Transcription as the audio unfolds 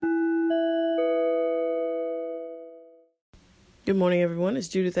Good morning, everyone. It's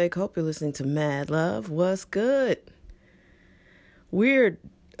Judith A. Cope. You're listening to Mad Love. What's good? Weird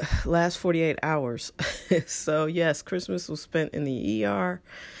last 48 hours. So, yes, Christmas was spent in the ER.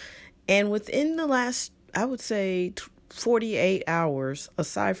 And within the last, I would say, 48 hours,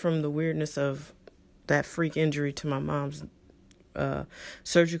 aside from the weirdness of that freak injury to my mom's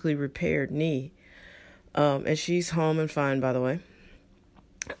surgically repaired knee, and she's home and fine, by the way,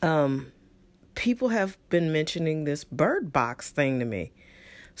 people have been mentioning this Bird Box thing to me.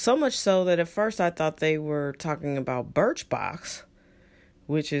 So much so that at first I thought they were talking about Birchbox,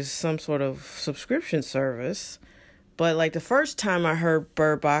 which is some sort of subscription service. But like the first time I heard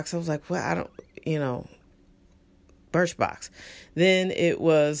Bird Box, I was like, well, I don't, Birchbox. Then it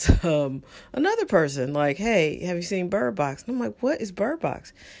was another person like, hey, have you seen Bird Box? And I'm like, what is Bird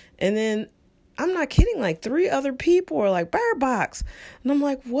Box? And then I'm not kidding, like 3 other people are like, Bird Box. And I'm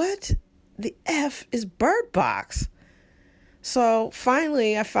like, what the F is Bird Box? So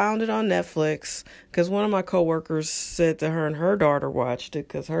finally, I found it on Netflix because one of my coworkers said to her and her daughter watched it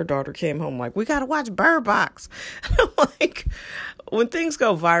because her daughter came home like, we got to watch Bird Box. And I'm like, when things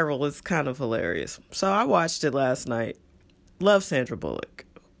go viral, it's kind of hilarious. So I watched it last night. Love Sandra Bullock.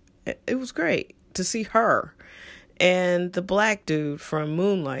 It was great to see her and the black dude from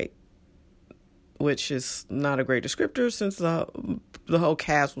Moonlight, which is not a great descriptor since the whole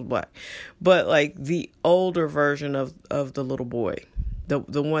cast was black, but like the older version of the little boy,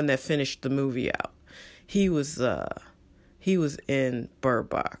 the one that finished the movie out, he was in Bird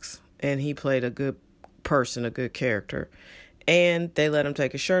Box, and he played a good person, a good character, and they let him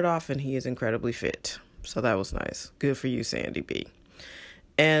take his shirt off, and he is incredibly fit. So that was nice. Good for you, Sandy B.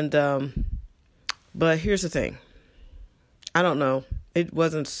 And but here's the thing. I don't know. It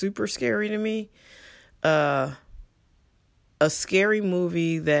wasn't super scary to me. A scary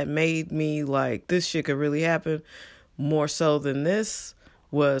movie that made me like, this shit could really happen more so than this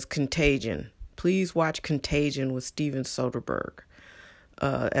was Contagion. Please watch Contagion with Steven Soderbergh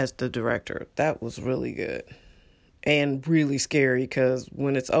as the director. That was really good and really scary because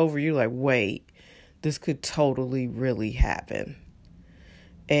when it's over, you're like, wait, this could totally really happen.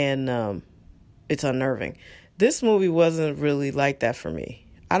 And it's unnerving. This movie wasn't really like that for me.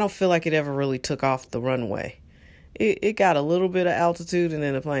 I don't feel like it ever really took off the runway. It got a little bit of altitude and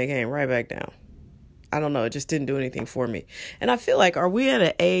then the plane came right back down. I don't know. It just didn't do anything for me. And I feel like, are we at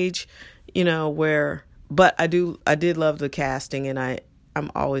an age, where, but I did love the casting, and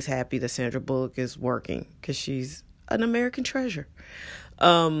I'm always happy that Sandra Bullock is working because she's an American treasure.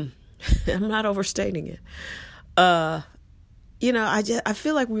 I'm not overstating it. I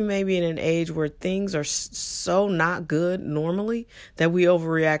feel like we may be in an age where things are so not good normally that we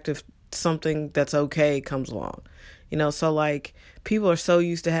overreact if something that's okay comes along. So like people are so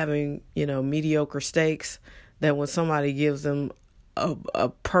used to having, mediocre steaks that when somebody gives them a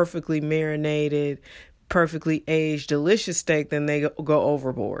perfectly marinated, perfectly aged, delicious steak, then they go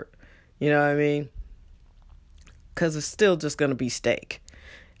overboard. You know what I mean? Because it's still just going to be steak.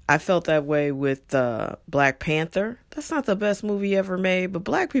 I felt that way with Black Panther. That's not the best movie ever made, but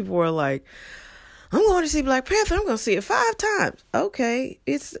black people were like, I'm going to see Black Panther. I'm going to see it 5 times. Okay,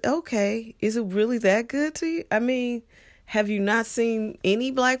 it's okay. Is it really that good to you? I mean, have you not seen any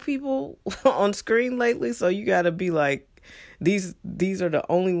black people on screen lately? So you got to be like, these are the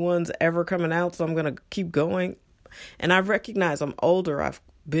only ones ever coming out, so I'm going to keep going. And I recognize I'm older. I've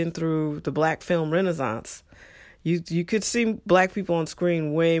been through the black film renaissance. You could see black people on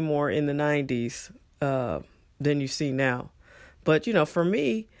screen way more in the 90s than you see now. But, for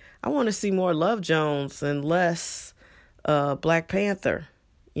me, I want to see more Love Jones and less Black Panther.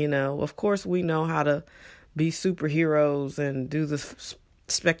 Of course, we know how to be superheroes and do the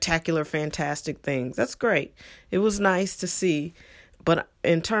spectacular, fantastic things. That's great. It was nice to see. But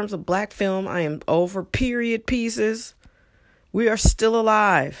in terms of black film, I am over period pieces. We are still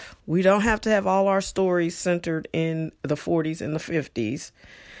alive. We don't have to have all our stories centered in the 40s and the 50s.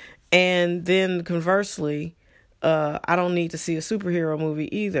 And then conversely, I don't need to see a superhero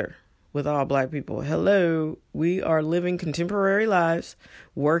movie either with all black people. Hello, we are living contemporary lives,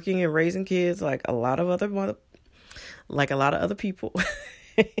 working and raising kids like a lot of other people.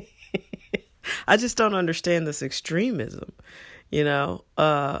 I just don't understand this extremism,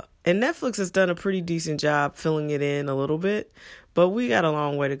 and Netflix has done a pretty decent job filling it in a little bit, but we got a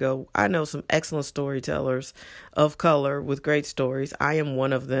long way to go. I know some excellent storytellers of color with great stories. I am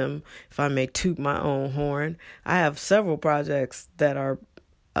one of them, if I may toot my own horn. I have several projects that are,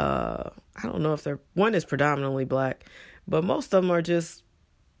 I don't know if one is predominantly black, but most of them are just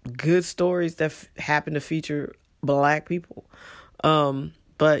good stories that happen to feature black people.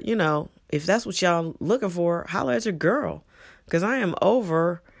 But, if that's what y'all looking for, holla at your girl. because I am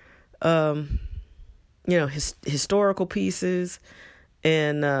over, historical pieces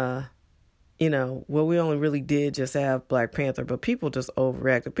and, well, we only really did just have Black Panther, but people just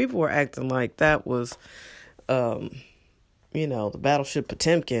overreacted. People were acting like that was, the Battleship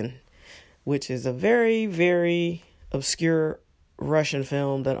Potemkin, which is a very, very obscure Russian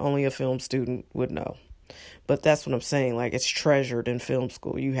film that only a film student would know. But that's what I'm saying. Like, it's treasured in film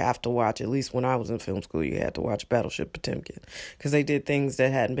school. You have to watch, at least when I was in film school, you had to watch Battleship Potemkin because they did things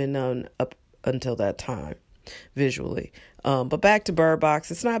that hadn't been done up until that time visually. But back to Bird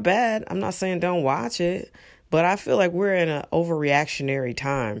Box. It's not bad. I'm not saying don't watch it, but I feel like we're in an overreactionary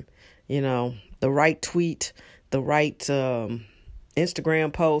time. The right tweet, the right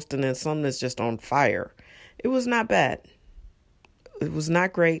Instagram post, and then something that's just on fire. It was not bad. It was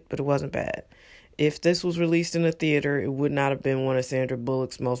not great, but it wasn't bad. If this was released in a theater, it would not have been one of Sandra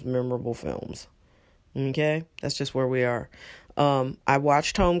Bullock's most memorable films. Okay? That's just where we are. I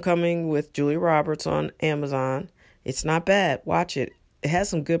watched Homecoming with Julia Roberts on Amazon. It's not bad. Watch it. It has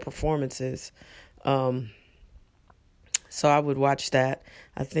some good performances. So I would watch that.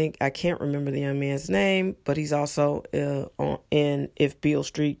 I can't remember the young man's name, but he's also in If Beale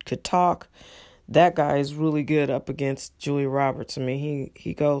Street Could Talk. That guy is really good up against Julia Roberts. I mean,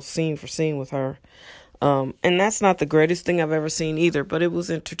 he goes scene for scene with her. And that's not the greatest thing I've ever seen either, but it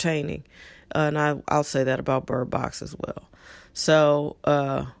was entertaining. And I'll say that about Bird Box as well. So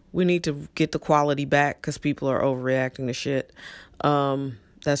we need to get the quality back because people are overreacting to shit.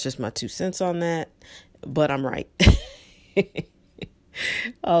 That's just my 2 cents on that. But I'm right.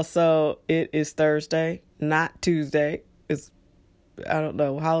 Also, it is Thursday, not Tuesday. I don't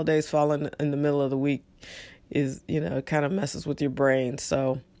know, holidays falling in the middle of the week is, it kind of messes with your brain.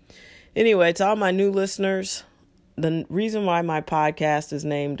 So anyway, to all my new listeners, the reason why my podcast is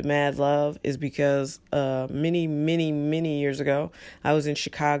named Mad Love is because many, many, many years ago, I was in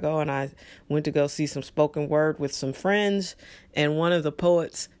Chicago and I went to go see some spoken word with some friends. And one of the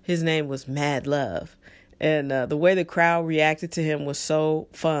poets, his name was Mad Love. And the way the crowd reacted to him was so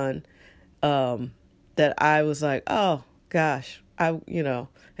fun that I was like, oh, gosh.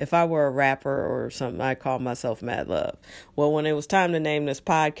 If I were a rapper or something, I'd call myself Mad Love. Well, when it was time to name this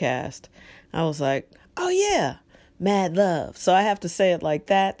podcast, I was like, oh yeah, Mad Love. So I have to say it like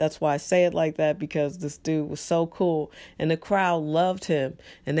that. That's why I say it like that, because this dude was so cool and the crowd loved him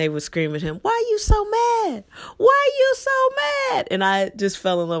and they would scream at him, why you so mad? Why you so mad? And I just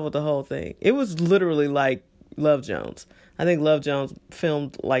fell in love with the whole thing. It was literally like Love Jones. I think Love Jones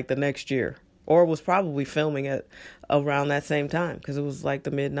filmed like the next year, or was probably filming it around that same time because it was like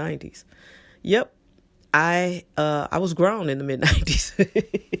the mid 90s. Yep. I was grown in the mid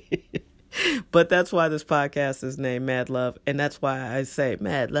 90s. But that's why this podcast is named Mad Love. And that's why I say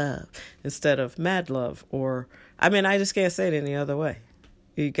Mad Love instead of Mad Love. I just can't say it any other way.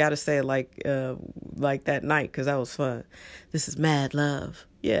 You got to say it like that night because that was fun. This is Mad Love.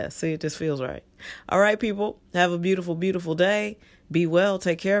 Yeah, see, it just feels right. All right, people. Have a beautiful, beautiful day. Be well.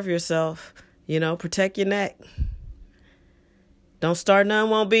 Take care of yourself. Protect your neck. Don't start none,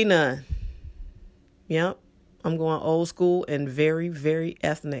 won't be none. Yep. I'm going old school and very, very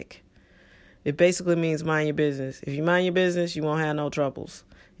ethnic. It basically means mind your business. If you mind your business, you won't have no troubles.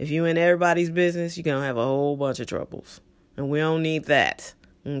 If you in everybody's business, you're going to have a whole bunch of troubles. And we don't need that.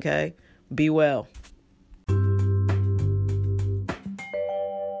 Okay? Be well.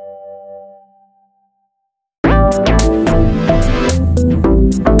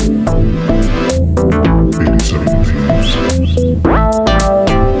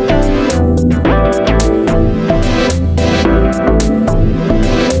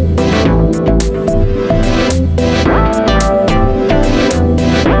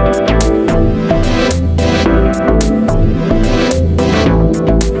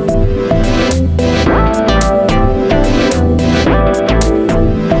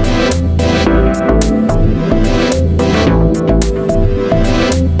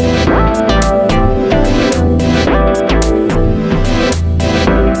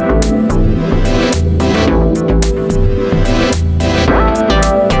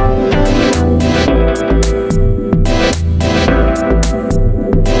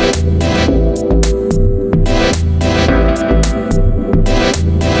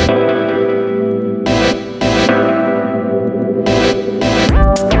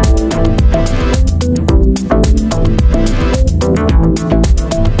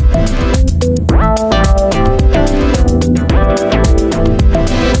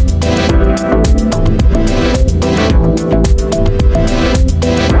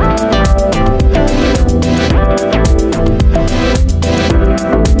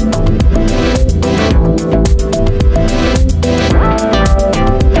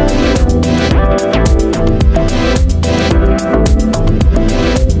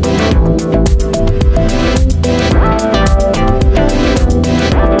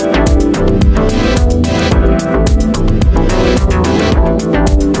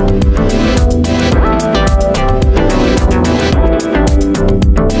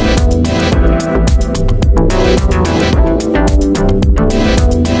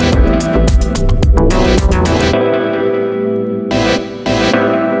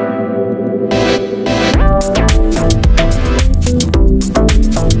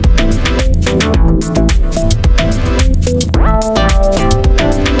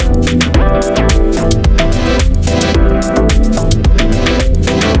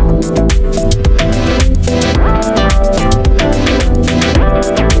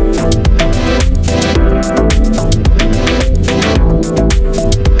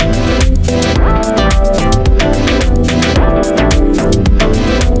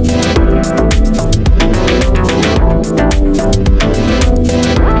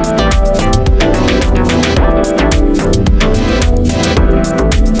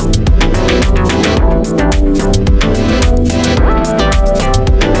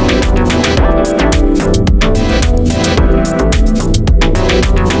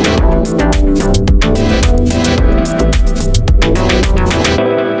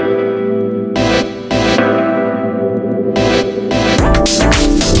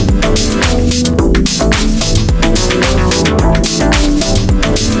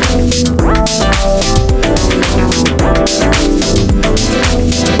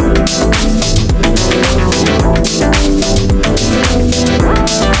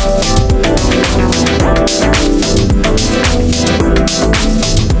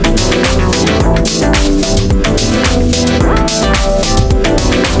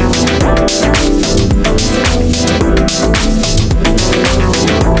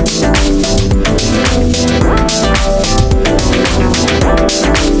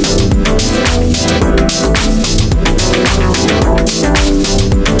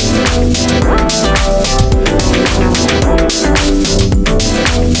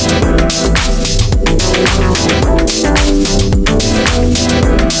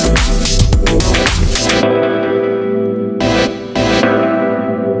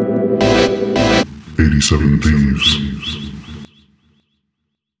 57 Thieves.